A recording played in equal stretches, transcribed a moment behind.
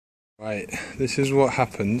Right, this is what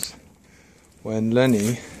happens when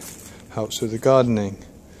Lenny helps with the gardening,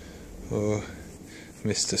 or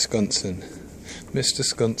Mr. Sconson. Mr.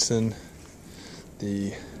 Sconson,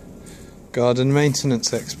 the garden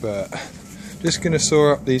maintenance expert. Just going to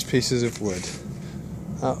saw up these pieces of wood,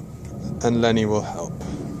 and Lenny will help.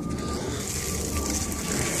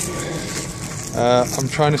 I'm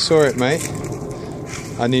trying to saw it, mate.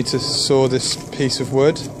 I need to saw this piece of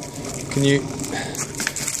wood. Can you...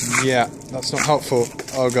 Yeah, that's not helpful.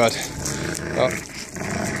 Oh god.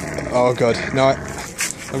 Oh god. No,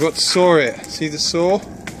 I've got to saw it. See the saw?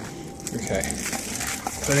 Okay.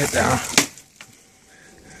 Put it down.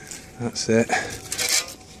 That's it.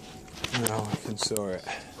 Now I can saw it.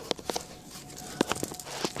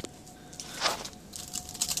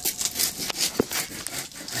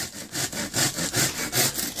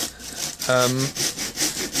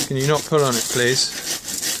 Can you not pull on it, please?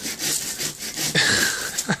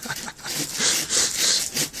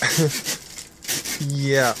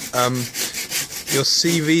 Yeah, your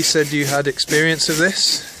CV said you had experience of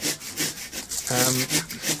this.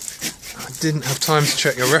 I didn't have time to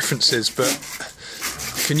check your references, but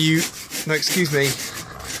can you... No, excuse me.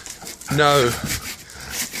 No,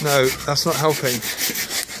 that's not helping.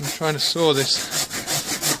 I'm trying to saw this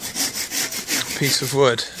piece of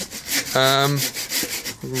wood.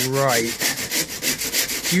 Right.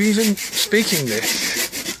 Do you even speak English?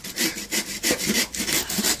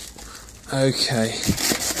 Okay,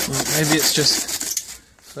 well, maybe it's just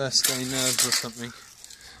first day nerves or something.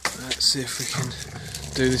 Let's see if we can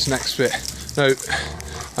do this next bit. No,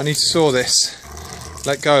 I need to saw this.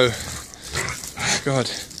 Let go. Oh, God,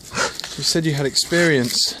 you said you had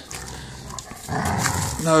experience.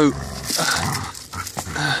 No.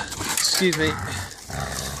 Excuse me.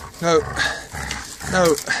 No.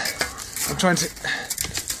 I'm trying to...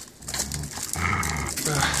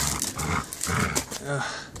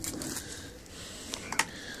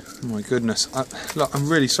 Oh my goodness, look, I'm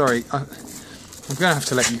really sorry, I'm going to have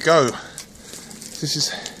to let you go. This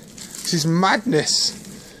is madness.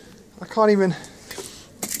 I can't even... I'm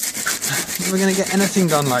never going to get anything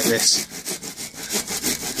done like this.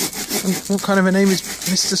 And what kind of a name is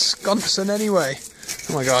Mr. Sconson anyway?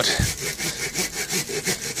 Oh my god.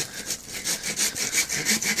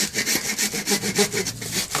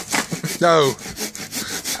 No.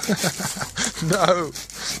 No.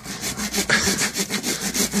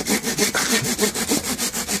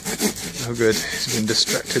 Oh good, he's been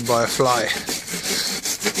distracted by a fly.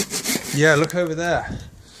 Yeah, look over there.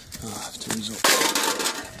 Oh, I have to resort to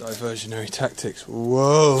diversionary tactics.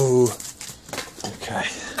 Whoa. Okay.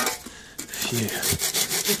 Phew.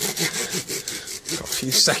 Got a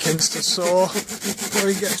few seconds to saw before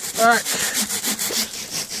he gets back.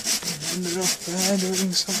 Ended off there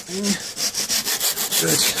doing something.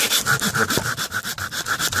 Good.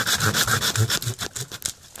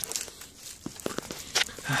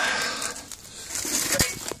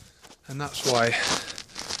 And that's why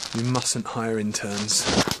you mustn't hire interns.